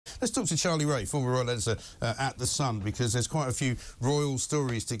Let's talk to Charlie Ray, former royal editor at The Sun, because there's quite a few royal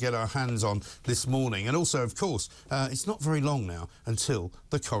stories to get our hands on this morning. And also, of course, it's not very long now until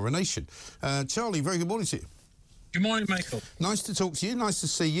the coronation. Charlie, very good morning to you. Good morning, Michael. Nice to talk to you. Nice to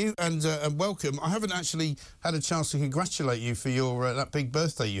see you, and welcome. I haven't actually had a chance to congratulate you for your that big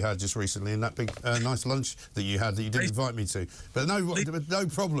birthday you had just recently, and that big nice lunch that you had that you didn't invite me to. But no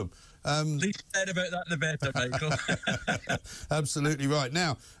problem. Least said about that, the better, Michael. Absolutely right.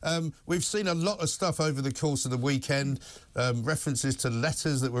 Now, we've seen a lot of stuff over the course of the weekend, references to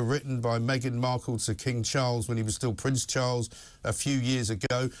letters that were written by Meghan Markle to King Charles when he was still Prince Charles a few years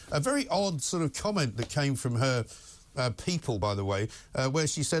ago. A very odd sort of comment that came from her people, by the way, where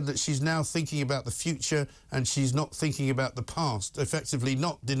she said that she's now thinking about the future and she's not thinking about the past, effectively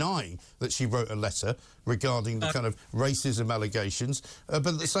not denying that she wrote a letter regarding the kind of racism allegations, but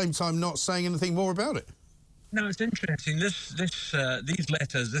at the same time not saying anything more about it. No, it's interesting. These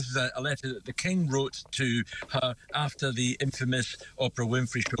letters, this is a letter that the King wrote to her after the infamous Oprah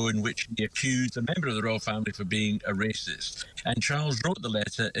Winfrey show in which he accused a member of the royal family for being a racist. And Charles wrote the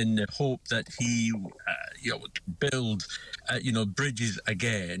letter in the hope that he would build, bridges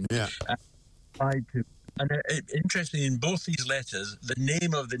again. Yeah. And interestingly, in both these letters, the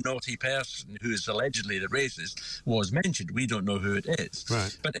name of the naughty person who is allegedly the racist was mentioned. We don't know who it is.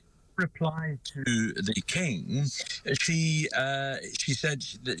 Right. But reply to the King, she said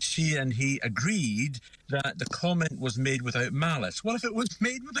that she and he agreed that the comment was made without malice. Well, if it was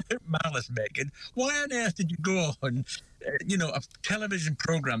made without malice, Meghan, why on earth did you go on, a television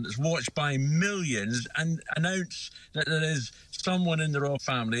programme that's watched by millions and announce that there is someone in the royal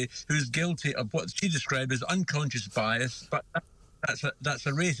family who's guilty of what she described as unconscious bias, but that's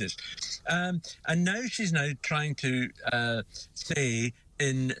a racist. And now she's trying to say,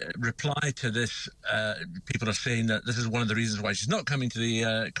 in reply to this, people are saying that this is one of the reasons why she's not coming to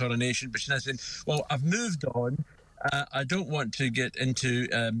the coronation, but she's now saying, well, I've moved on. I don't want to get into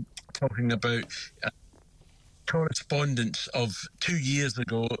talking about correspondence of 2 years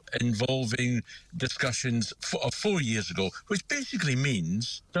ago involving discussions of 4 years ago, which basically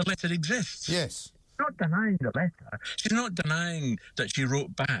means the letter exists. Yes. Not denying the letter. She's not denying that she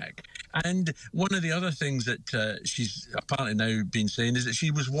wrote back. And one of the other things that she's apparently now been saying is that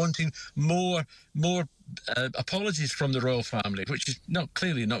she was wanting more apologies from the royal family, which she's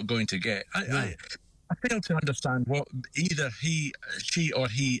clearly not going to get. I fail to understand what either she or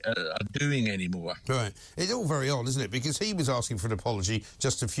he are doing anymore. Right. It's all very odd, isn't it? Because he was asking for an apology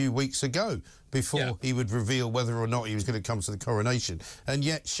just a few weeks ago before he would reveal whether or not he was going to come to the coronation. And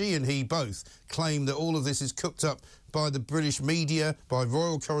yet she and he both claim that all of this is cooked up by the British media, by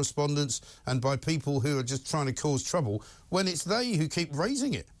royal correspondents and by people who are just trying to cause trouble when it's they who keep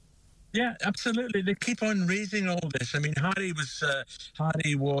raising it. Yeah, absolutely. They keep on raising all this. I mean, Harry was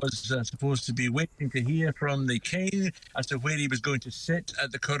supposed to be waiting to hear from the King as to where he was going to sit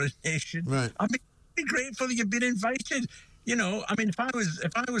at the coronation. Right. I mean, be grateful that you've been invited. I mean, if I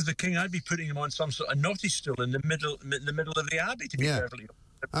was the King, I'd be putting him on some sort of naughty stool in the middle of the Abbey, to be perfectly honest.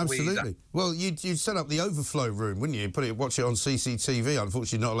 Absolutely. Well, you'd set up the overflow room, wouldn't you? Watch it on CCTV.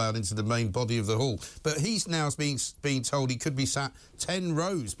 Unfortunately, not allowed into the main body of the hall. But he's now being told he could be sat 10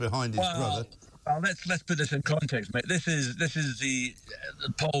 rows behind his brother. Well, let's put this in context, mate. This is the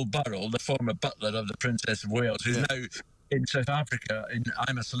Paul Burrell, the former butler of the Princess of Wales, who's now in South Africa in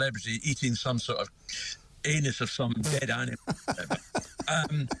I'm a Celebrity, eating some sort of anus of some dead animal.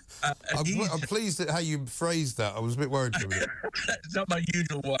 I'm pleased at how you phrased that. I was a bit worried for a minute. It's not my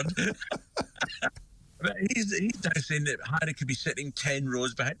usual one. But he's now saying that Harry could be sitting 10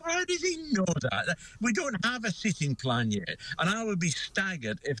 rows behind. How does he know that? We don't have a seating plan yet. And I would be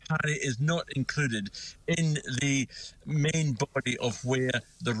staggered if Harry is not included in the main body of where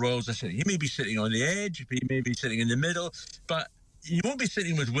the royals are sitting. He may be sitting on the edge, he may be sitting in the middle, but you won't be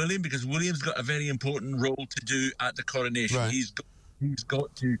sitting with William because William's got a very important role to do at the coronation. Right. He's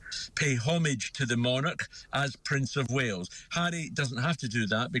got to pay homage to the monarch as Prince of Wales. Harry doesn't have to do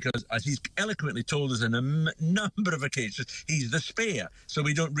that because, as he's eloquently told us in a number of occasions, he's the spare. So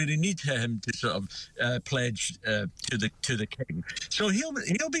we don't really need him to sort of pledge to the King. So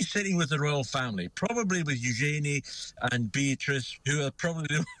he'll be sitting with the royal family, probably with Eugenie and Beatrice, who are probably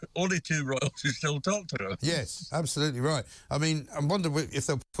the only two royals who still talk to her. Yes, absolutely right. I mean, I wonder if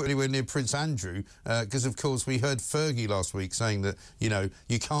they'll put anywhere near Prince Andrew, because, of course, we heard Fergie last week saying that,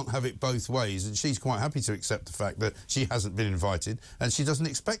 you can't have it both ways, and she's quite happy to accept the fact that she hasn't been invited and she doesn't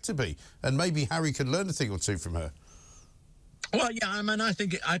expect to be. And maybe Harry could learn a thing or two from her. Well, yeah, I mean, I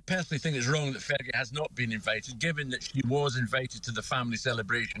personally think it's wrong that Fergie has not been invited, given that she was invited to the family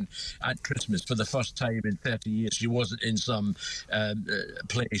celebration at Christmas for the first time in 30 years. She wasn't in some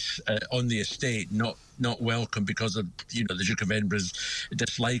place on the estate, not welcome because of, the Duke of Edinburgh's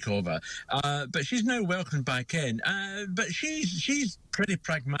dislike of her. But she's now welcomed back in. But she's pretty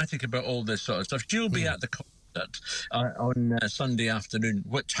pragmatic about all this sort of stuff. She'll be at the on Sunday afternoon,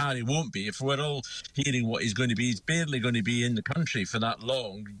 which Harry won't be. If we're all hearing what he's going to be, he's barely going to be in the country for that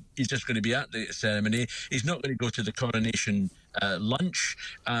long. He's just going to be at the ceremony. He's not going to go to the coronation lunch,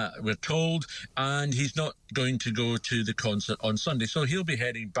 we're told, and he's not going to go to the concert on Sunday. So he'll be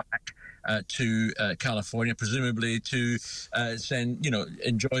heading back to California, presumably to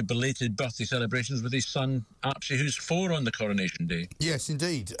enjoy belated birthday celebrations with his son Archie, who's 4 on the coronation day. Yes,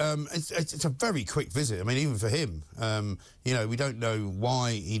 indeed. It's a very quick visit. I mean, even for him, we don't know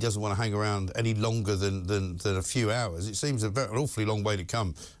why he doesn't want to hang around any longer than a few hours. It seems an awfully long way to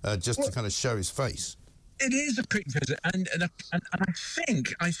come just to kind of show his face. It is a quick visit, and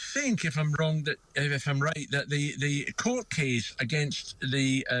I think if I'm wrong, if I'm right, that the court case against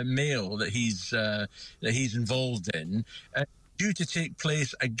the male that he's involved in due to take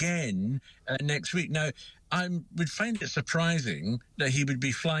place again next week. Now, I would find it surprising that he would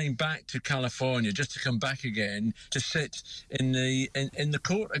be flying back to California just to come back again to sit in the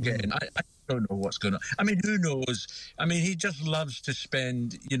court again. I don't know what's going on. I mean, who knows? I mean, he just loves to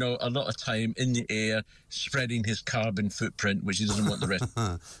spend, a lot of time in the air spreading his carbon footprint, which he doesn't want the rest.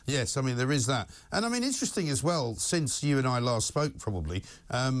 Yes, I mean, there is that. And I mean, interesting as well, since you and I last spoke, probably,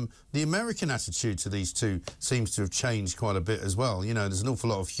 the American attitude to these two seems to have changed quite a bit as well. There's an awful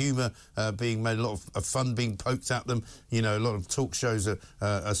lot of humour being made, a lot of fun being poked at them. A lot of talk shows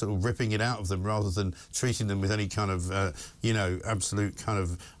are sort of ripping it out of them rather than treating them with any kind of, absolute kind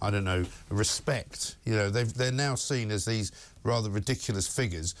of, I don't know, respect. They're now seen as these rather ridiculous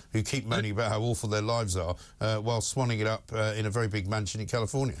figures who keep moaning about how awful their lives are while swanning it up in a very big mansion in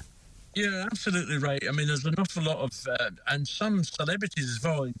California. Yeah, absolutely right. I mean, there's an awful lot of, and some celebrities as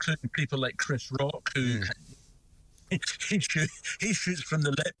well, including people like Chris Rock, who he shoots from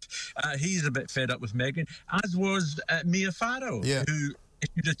the lip. He's a bit fed up with Meghan, as was Mia Farrow, who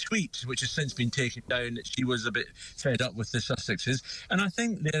issued a tweet, which has since been taken down, that she was a bit fed up with the Sussexes. And I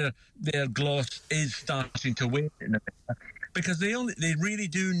think their gloss is starting to wane a bit, because they really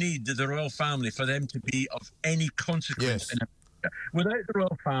do need the royal family for them to be of any consequence in America. Without the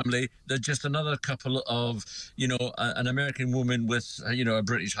royal family, they're just another couple of, an American woman with, a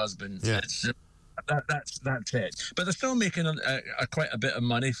British husband. Yeah. That's it. But they're still making quite a bit of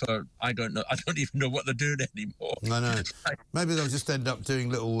money for, I don't even know what they're doing anymore. I know. Maybe they'll just end up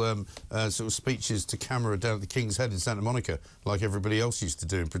doing little sort of speeches to camera down at the King's Head in Santa Monica, like everybody else used to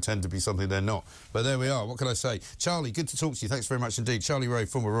do, and pretend to be something they're not. But there we are. What can I say? Charlie, good to talk to you. Thanks very much indeed. Charlie Ray,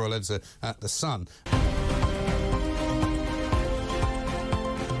 former royal editor at The Sun.